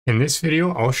In this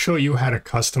video, I'll show you how to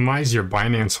customize your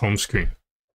Binance home screen.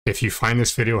 If you find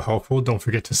this video helpful, don't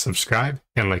forget to subscribe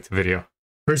and like the video.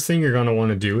 First thing you're going to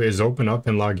want to do is open up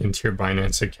and log into your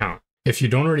Binance account. If you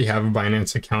don't already have a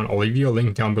Binance account, I'll leave you a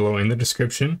link down below in the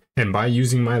description, and by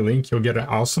using my link, you'll get an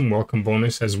awesome welcome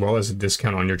bonus as well as a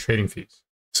discount on your trading fees.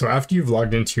 So after you've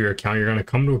logged into your account, you're going to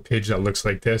come to a page that looks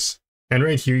like this, and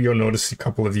right here you'll notice a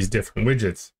couple of these different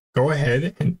widgets. Go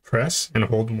ahead and press and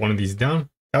hold one of these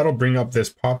down. That'll bring up this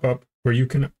pop-up where you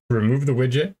can remove the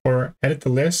widget or edit the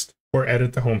list or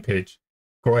edit the home page.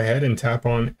 Go ahead and tap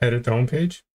on edit the home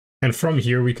page. And from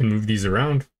here, we can move these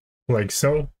around like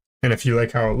so. And if you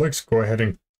like how it looks, go ahead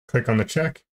and click on the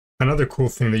check. Another cool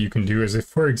thing that you can do is if,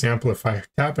 for example, if I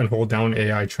tap and hold down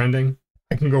AI trending,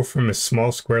 I can go from a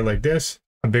small square like this,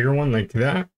 a bigger one like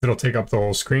that. It'll take up the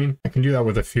whole screen. I can do that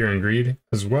with a fear and greed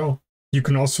as well. You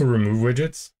can also remove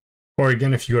widgets. Or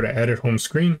again, if you go to edit home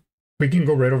screen, we can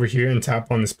go right over here and tap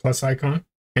on this plus icon.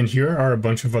 And here are a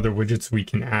bunch of other widgets we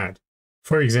can add.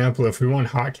 For example, if we want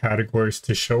hot categories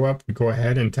to show up, we go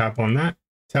ahead and tap on that,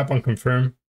 tap on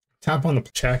confirm, tap on the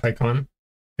check icon.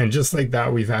 And just like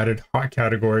that, we've added hot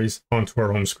categories onto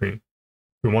our home screen.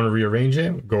 If we want to rearrange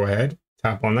it, go ahead,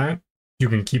 tap on that. You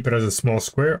can keep it as a small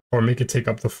square or make it take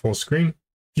up the full screen.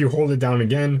 If you hold it down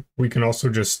again, we can also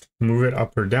just move it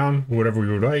up or down, whatever we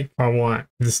would like. If I want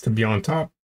this to be on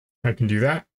top, I can do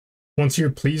that. Once you're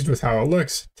pleased with how it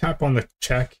looks, tap on the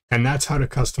check, and that's how to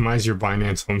customize your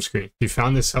Binance home screen. If you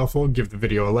found this helpful, give the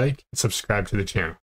video a like and subscribe to the channel.